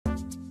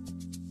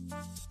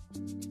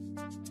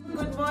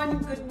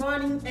good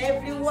morning,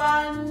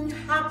 everyone.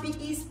 Happy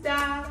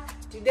Easter.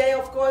 Today,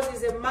 of course,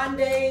 is a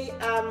Monday.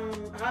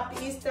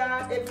 Happy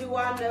Easter,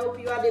 everyone. I hope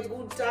you had a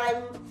good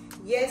time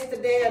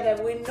yesterday,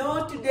 and we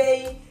know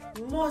today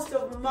most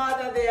of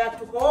mother they are at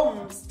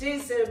home still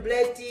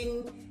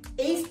celebrating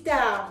Easter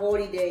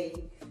holiday.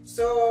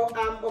 So,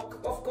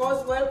 of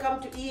course,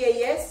 welcome to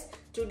EAS.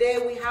 Today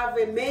we have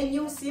a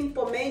menu,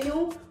 simple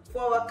menu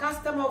for our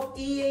customer of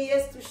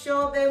EAS to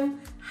show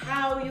them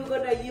how you're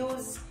gonna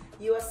use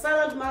your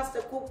Salad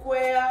Master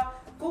cookware,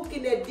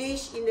 cooking a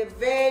dish in a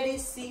very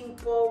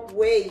simple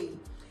way.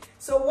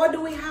 So what do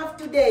we have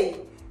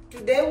today?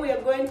 Today we are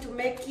going to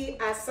make it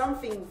as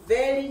something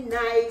very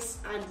nice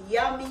and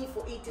yummy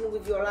for eating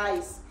with your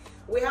rice.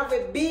 We have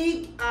a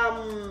big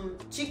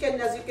chicken,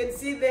 as you can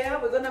see there.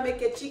 We're gonna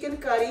make a chicken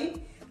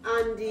curry,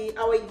 and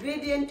our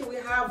ingredient, we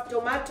have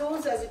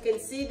tomatoes, as you can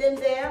see them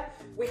there.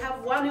 We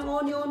have 1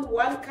 onion,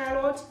 1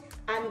 carrot,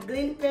 and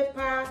green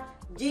pepper,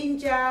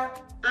 ginger,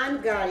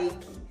 and garlic.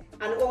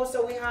 And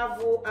also we have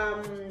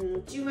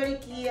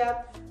turmeric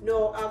here.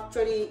 No,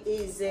 actually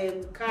is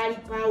curry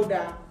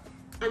powder.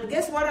 And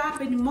guess what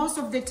happened? Most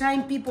of the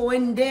time people,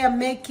 when they are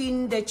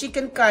making the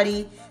chicken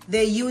curry,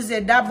 they use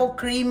a double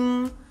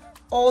cream,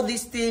 all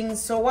these things.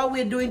 So what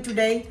we're doing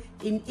today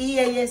in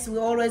EAS, we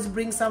always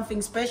bring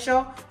something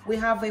special. We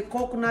have a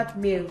coconut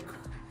milk,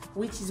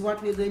 which is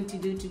what we're going to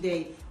do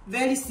today.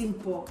 Very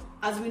simple.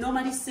 As we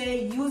normally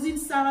say, using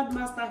Salad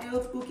Master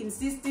Health Cooking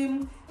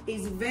System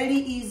is very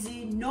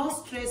easy, no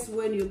stress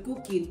when you're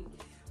cooking.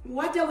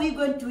 What are we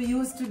going to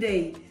use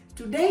today?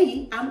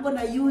 Today, I'm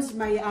gonna use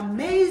my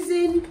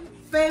amazing,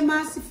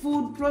 famous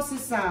food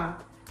processor.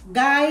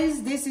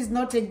 Guys, this is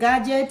not a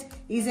gadget,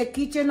 it's a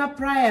kitchen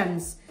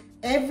appliance.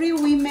 Every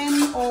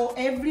woman or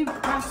every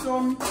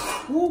person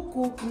who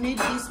cook need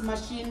this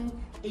machine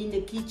in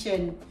the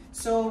kitchen.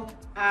 So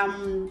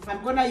I'm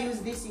gonna use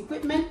this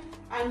equipment,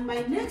 and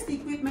my next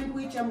equipment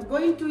which I'm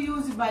going to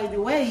use, by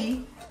the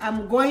way,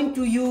 I'm going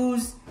to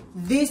use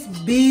this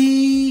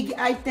big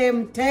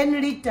item, 10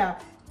 liter,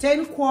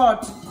 10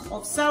 quart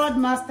of Salad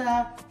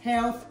Master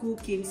Health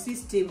Cooking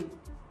System.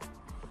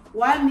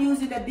 Why I'm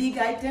using a big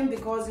item?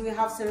 Because we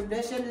have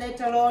celebration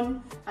later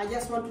on. I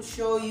just want to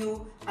show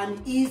you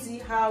an easy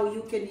how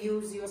you can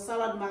use your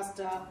Salad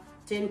Master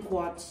 10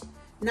 quart.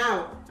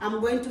 Now,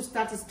 I'm going to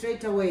start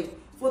straight away.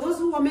 For those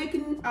who are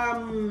making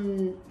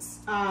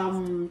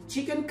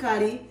chicken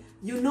curry,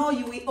 you know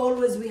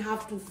we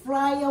have to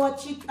fry our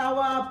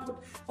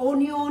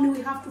onion,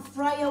 we have to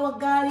fry our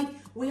garlic,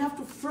 we have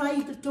to fry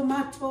the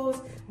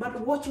tomatoes. But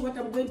watch what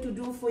I'm going to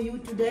do for you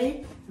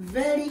today.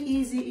 Very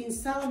easy in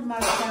Salad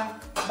Master.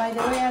 By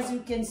the way, as you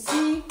can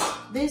see,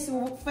 this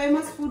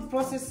famous food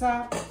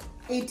processor,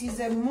 it is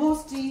a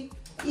most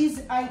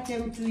easy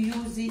item to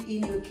use it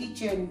in your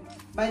kitchen.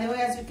 By the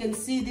way, as you can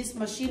see, this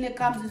machine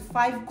comes with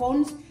 5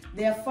 cones.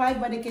 There are 5,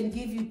 but they can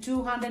give you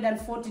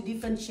 240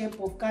 different shapes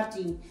of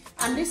cutting.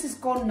 And this is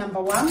cone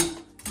number 1,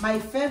 my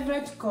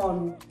favorite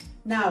cone.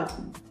 Now,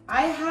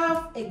 I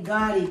have a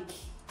garlic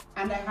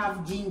and I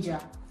have ginger.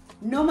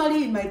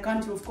 Normally in my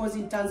country, of course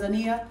in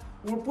Tanzania,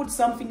 we'll put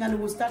something and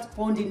we'll start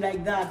pounding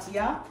like that,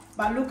 yeah?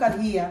 But look at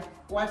here,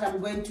 what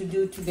I'm going to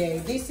do today.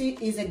 This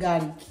is a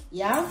garlic,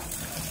 yeah?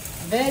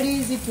 Very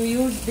easy to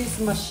use this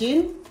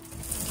machine.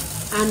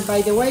 And by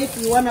the way, if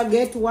you want to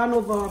get one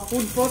of our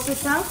food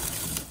processors,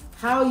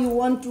 how you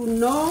want to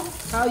know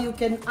how you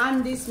can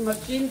earn this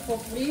machine for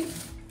free,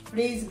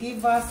 please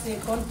give us a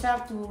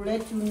contact to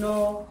let you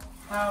know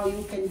how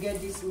you can get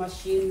this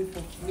machine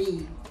for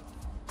free.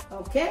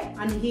 Okay,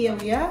 and here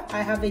we are.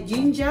 I have a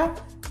ginger,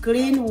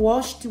 clean,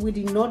 washed with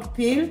the not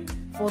peel.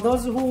 For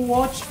those who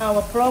watch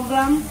our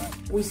program,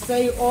 we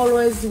say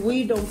always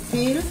we don't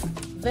peel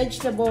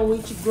vegetable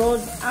which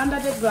grows under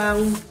the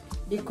ground,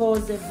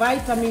 because the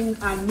vitamin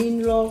and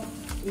mineral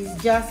is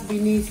just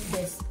beneath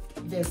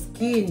the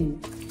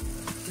skin.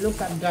 Look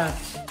at that.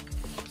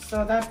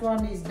 So that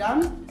one is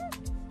done.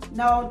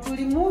 Now to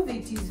remove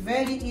it is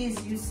very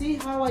easy. You see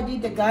how I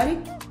did the garlic?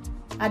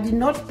 I did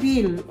not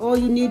peel. All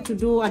you need to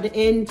do at the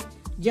end,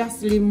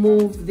 just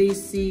remove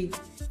these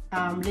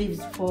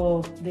leaves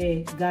for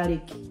the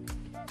garlic.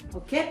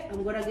 Okay,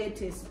 I'm gonna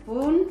get a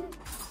spoon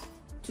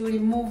to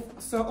remove.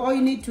 So all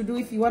you need to do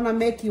if you wanna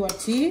make your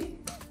tea,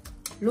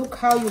 look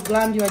how you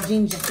grind your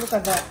ginger. Look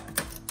at that.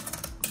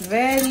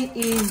 Very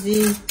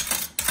easy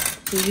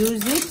to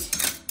use it.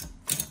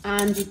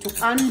 And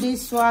to earn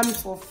this one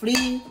for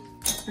free,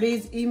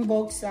 please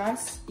inbox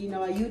us in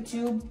our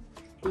YouTube,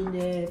 in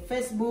the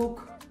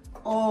Facebook,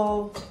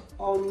 or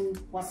on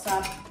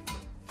WhatsApp.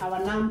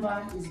 Our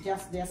number is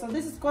just there. So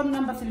this is cone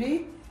number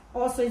 3.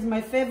 Also is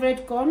my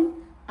favorite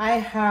cone. I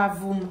have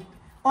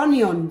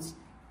onions.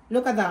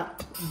 Look at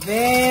that.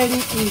 Very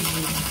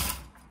easy.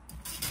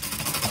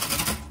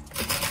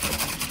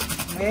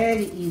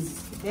 Very easy.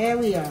 There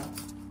we are.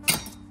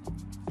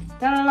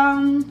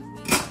 Ta-da!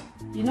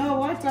 You know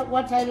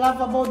what I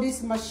love about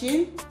this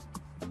machine?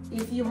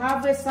 If you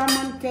have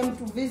someone came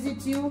to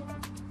visit you,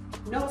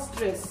 no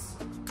stress.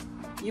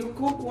 You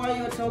cook while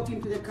you're talking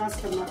to the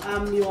customer,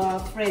 your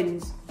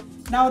friends.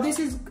 Now this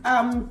is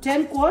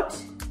 10 quart.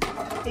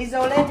 is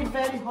already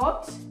very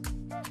hot.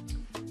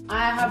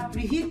 I have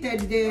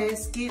preheated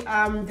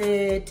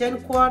the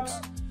 10 quart.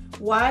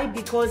 Why?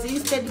 Because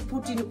instead of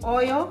putting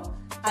oil,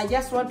 I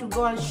just want to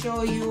go and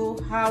show you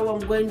how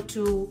I'm going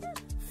to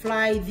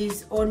fry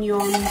these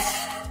onions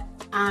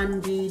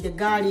and the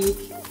garlic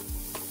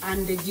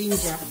and the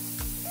ginger.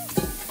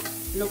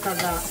 Look at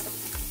that.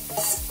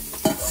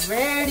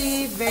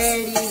 Very,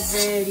 very,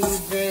 very,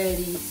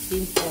 very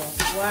simple.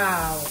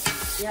 Wow.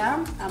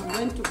 Yeah, I'm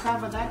going to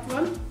cover that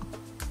one.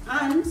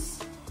 And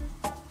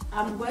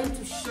I'm going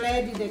to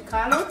shred the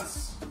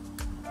carrots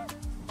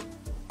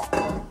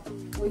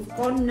with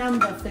corn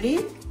number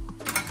 3.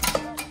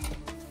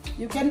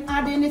 You can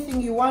add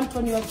anything you want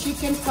on your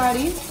chicken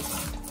curry.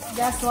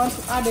 Just want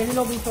to add a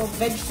little bit of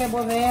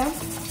vegetable there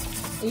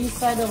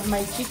inside of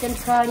my chicken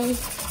curry.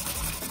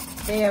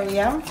 There we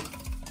are.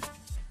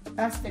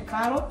 That's the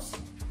carrots.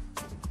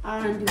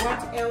 And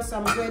what else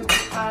I'm going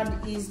to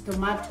add is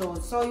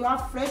tomatoes. So you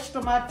have fresh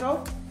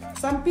tomato.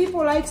 Some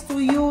people like to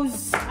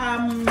use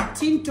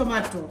tin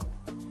tomato,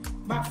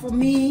 but for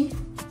me,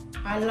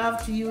 I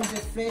love to use a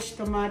fresh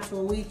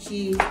tomato, which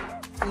it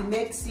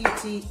makes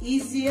it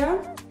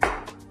easier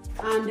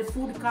and the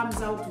food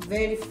comes out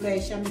very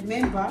fresh. And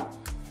remember,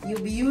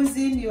 you'll be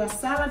using your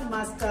Salad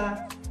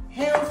Master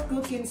health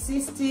cooking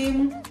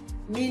system,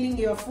 meaning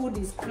your food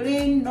is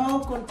clean, no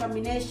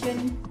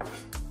contamination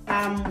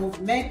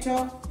of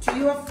metal to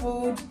your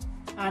food,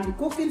 and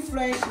cooking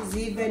fresh is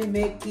even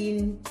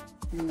making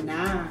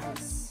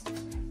nice.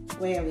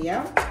 Where we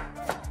are.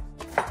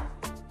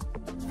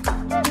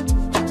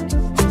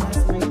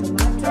 That's my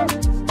tomato.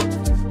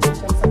 I'm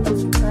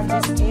supposed to cut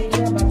this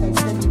area, but I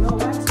said, you know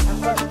what? I'm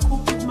going to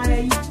cook with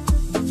my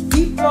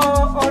people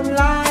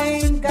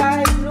online.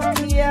 Guys, look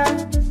here.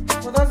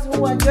 For those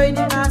who are joining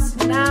us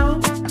now,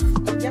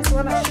 just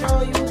want to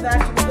show you that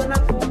we're going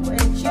to cook a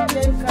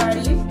chicken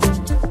curry.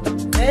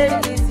 Very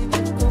easy to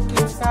cook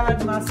in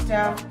Salad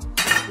Master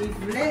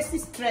with less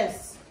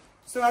stress.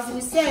 So as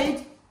we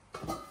said,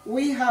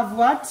 we have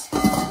what?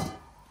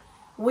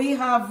 We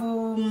have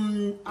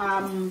the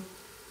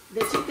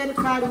chicken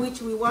curry,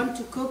 which we want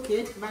to cook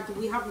it, but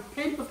we have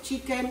plenty of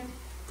chicken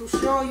to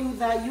show you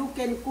that you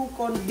can cook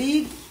on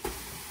big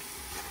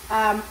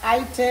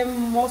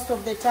item. Most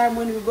of the time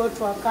when we go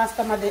to a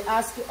customer, they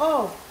ask,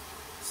 oh,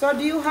 so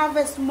do you have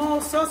a small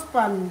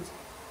saucepan?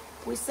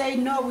 We say,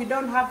 no, we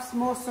don't have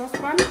small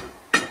saucepan.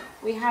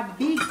 We have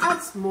big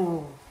and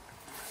small.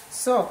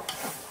 So,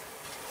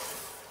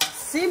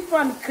 simple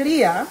and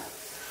clear,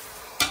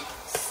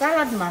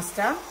 Salad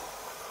Master,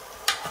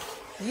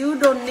 you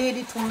don't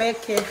need to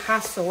make a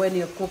hassle when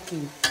you're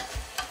cooking.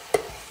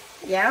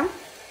 Yeah?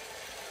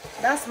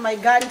 That's my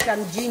garlic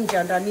and ginger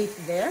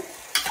underneath there.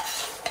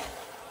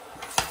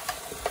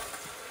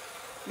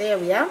 There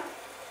we are.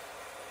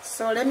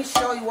 So let me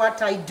show you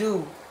what I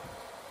do.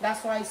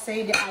 That's why I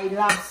said I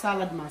love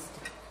Salad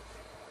Master.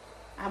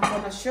 I'm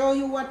going to show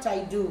you what I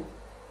do.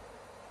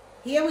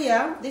 Here we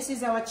are. This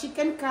is our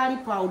chicken curry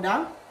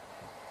powder.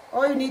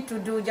 All you need to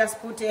do,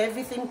 just put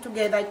everything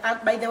together.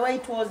 By the way,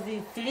 it was the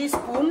 3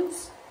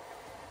 spoons.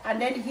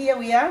 And then here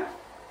we are.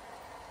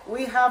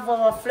 We have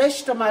our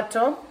fresh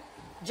tomato.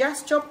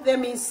 Just chop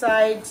them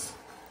inside.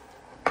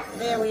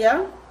 There we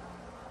are.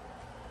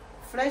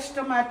 Fresh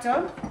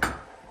tomato.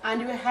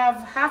 And we have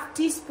half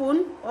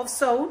teaspoon of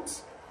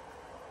salt.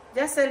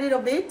 Just a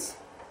little bit.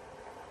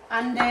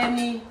 And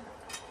then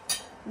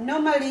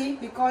normally,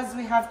 because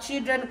we have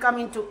children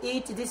coming to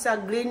eat, these are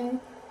green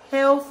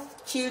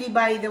health chili,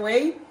 by the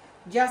way.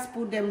 Just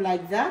put them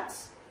like that.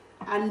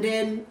 And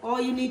then all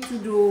you need to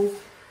do,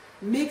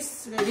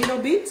 mix a little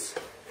bit.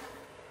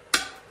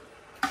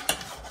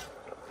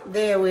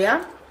 There we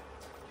are.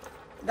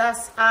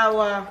 That's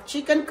our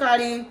chicken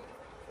curry.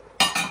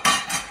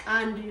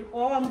 And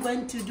all I'm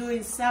going to do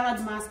is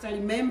Salad Master,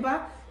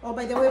 remember. Oh,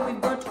 by the way, we've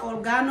got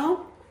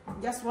oregano.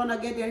 Just want to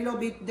get a little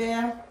bit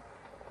there.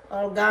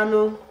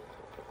 Oregano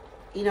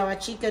in our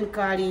chicken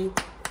curry.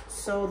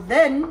 So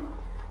then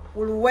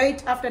we'll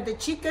wait. After the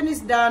chicken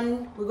is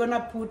done, we're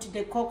gonna put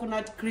the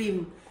coconut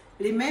cream.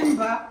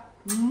 Remember,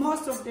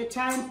 most of the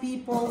time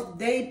people,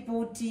 they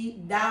put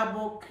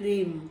double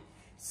cream.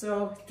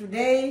 So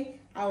today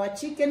our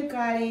chicken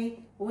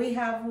curry, we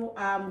have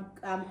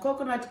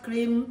coconut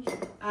cream.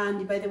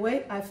 And by the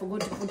way, I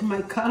forgot to put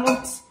my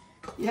carrots.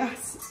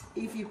 Yes,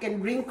 if you can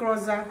bring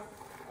closer.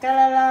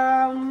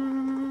 Ta-da-da!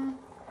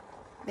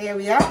 There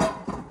we are.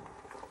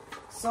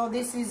 So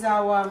this is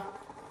our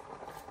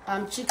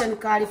chicken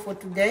curry for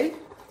today.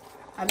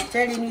 I'm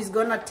telling you, it's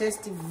gonna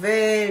taste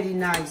very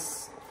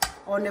nice.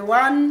 On the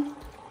one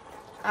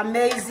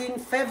amazing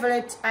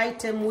favorite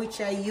item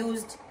which I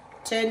used,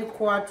 10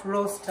 quart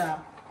roaster.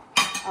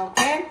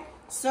 Okay,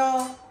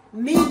 so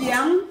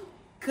medium,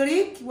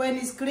 click. When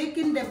it's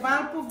clicking the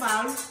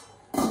valve,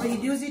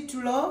 reduce it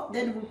to low,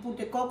 then we'll put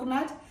the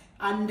coconut,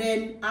 and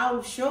then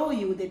I'll show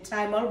you the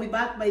time. I'll be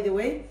back, by the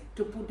way,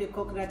 to put the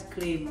coconut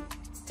cream.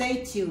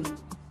 Stay tuned.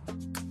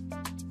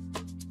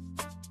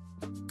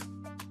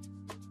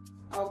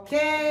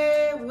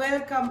 Okay,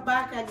 welcome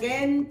back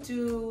again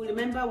to,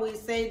 remember we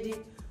said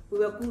we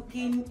were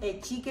cooking a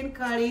chicken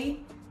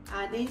curry,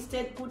 and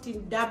instead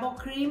putting double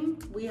cream,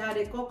 we had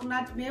a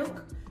coconut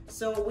milk.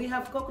 So we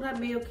have coconut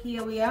milk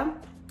here we are.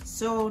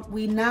 So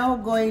we now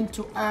going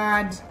to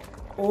add,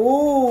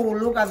 oh,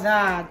 look at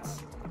that.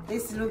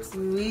 This looks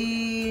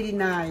really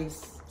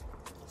nice.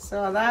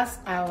 So that's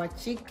our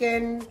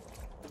chicken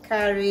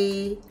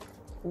curry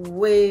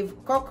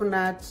with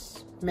coconut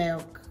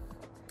milk.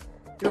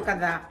 Look at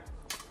that.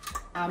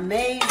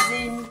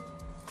 Amazing,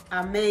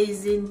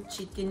 amazing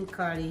chicken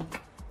curry.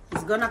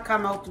 It's gonna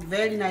come out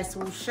very nice.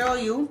 We'll show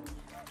you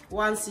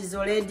once it's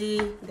already,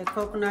 the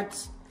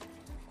coconut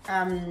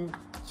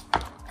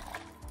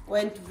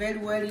went very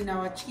well in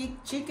our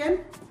chicken.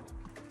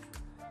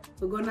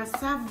 We're gonna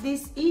serve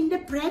this in the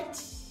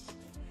plate.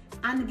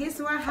 And guess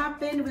what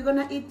happened? We're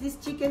gonna eat this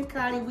chicken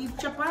curry with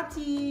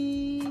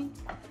chapati.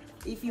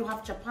 If you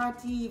have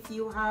chapati, if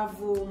you have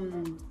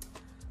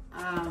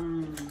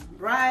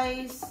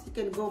rice, you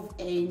can go with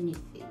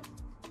anything.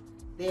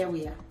 There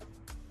we are.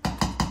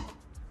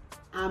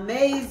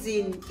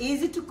 Amazing,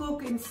 easy to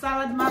cook in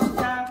Salad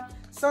Master.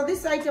 So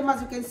this item,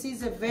 as you can see,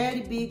 is a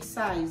very big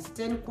size,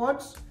 10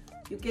 quarts.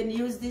 You can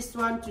use this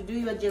one to do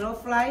your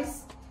jollof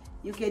rice.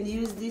 You can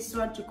use this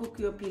one to cook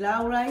your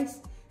pilau rice.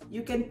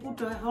 You can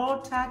put a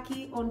whole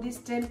turkey on this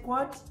 10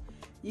 quarts.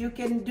 You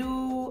can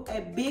do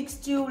a big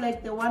stew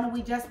like the one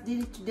we just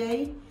did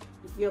today.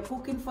 If you're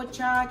cooking for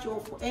church or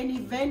for any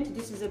event,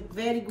 this is a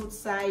very good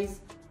size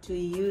to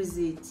use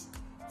it.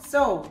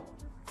 So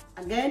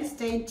again,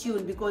 stay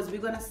tuned because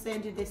we're gonna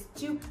send you the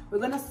stew. We're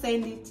gonna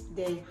send it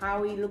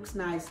how it looks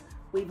nice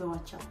with our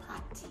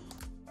chapati.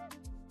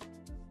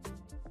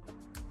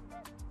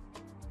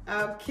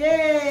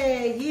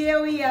 Okay,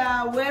 here we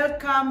are.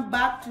 Welcome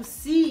back to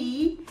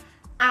see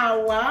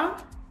our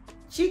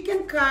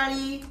chicken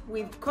curry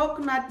with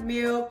coconut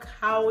milk,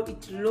 how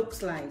it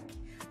looks like,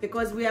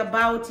 because we're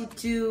about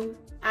to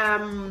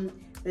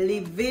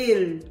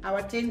reveal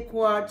our 10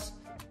 quarts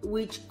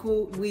which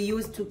we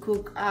use to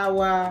cook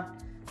our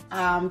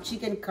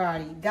chicken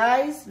curry.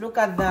 Guys, look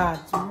at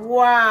that.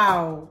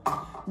 Wow,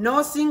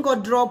 no single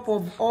drop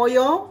of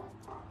oil,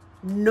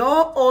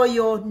 no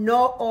oil,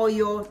 no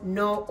oil,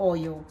 no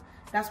oil.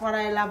 That's what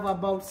I love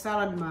about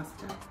Salad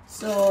Master.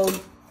 So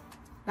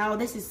now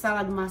this is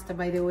Salad Master,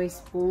 by the way,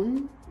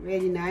 spoon,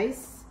 very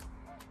nice.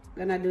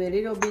 Gonna do a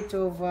little bit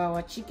of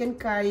our chicken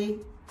curry.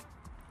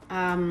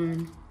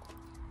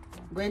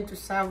 Going to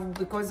serve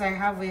because I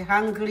have a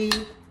hungry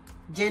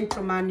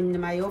gentleman in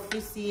my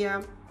office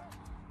here.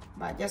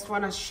 But I just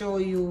want to show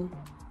you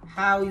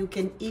how you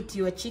can eat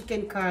your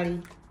chicken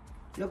curry.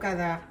 Look at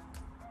that.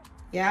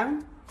 Yeah.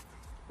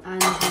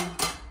 And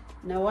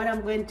now what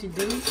I'm going to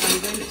do,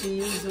 I'm going to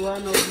use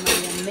one of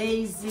my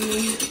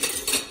amazing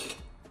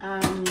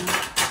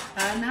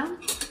Anna.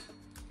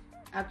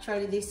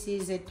 Actually, this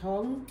is a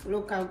tongue.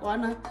 Look, I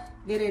want to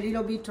get a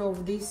little bit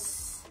of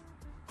this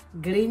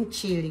green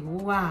chili.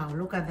 Wow,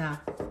 look at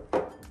that.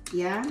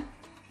 Yeah.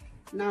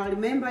 Now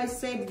remember I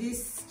said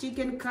this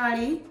chicken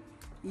curry,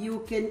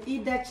 you can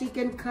eat that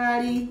chicken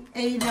curry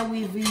either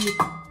with the,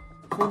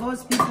 for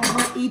those people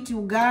who eat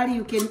ugali,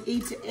 you can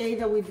eat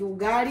either with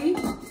ugali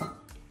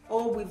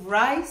or with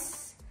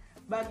rice.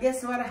 But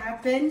guess what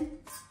happened?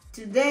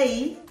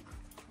 Today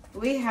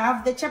we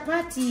have the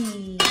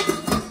chapati.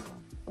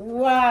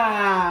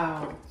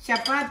 Wow,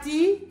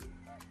 chapati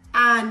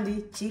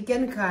and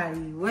chicken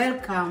curry.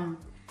 Welcome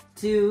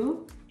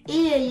to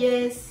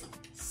EAS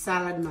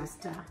Salad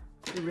Master.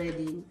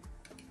 Ready.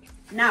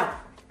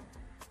 Now,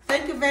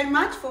 thank you very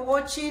much for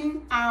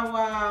watching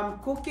our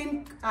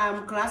cooking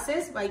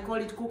classes. I call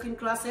it cooking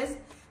classes.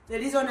 The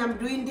reason I'm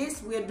doing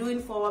this, we're doing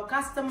for our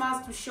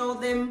customers to show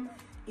them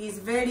it's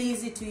very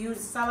easy to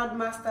use Salad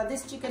Master.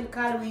 This chicken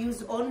curry, we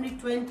use only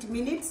 20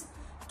 minutes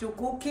to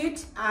cook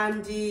it,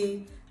 and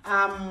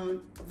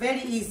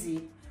very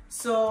easy.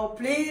 So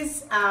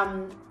please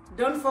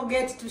don't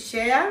forget to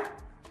share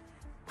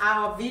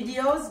our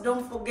videos.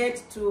 Don't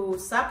forget to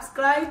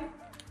subscribe.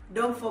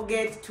 Don't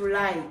forget to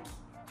like.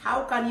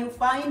 How can you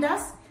find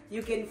us?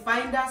 You can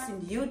find us in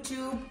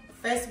YouTube,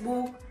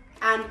 Facebook,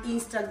 and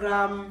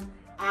Instagram,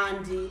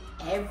 and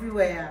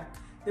everywhere.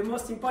 The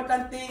most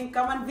important thing,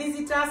 come and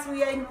visit us.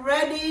 We are in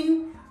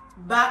Reading,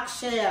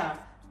 Berkshire,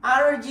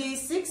 RG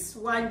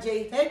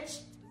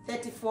 61JH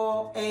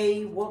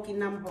 34A, Walking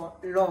Number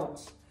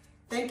Lodge.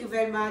 Thank you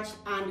very much,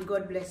 and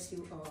God bless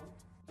you all.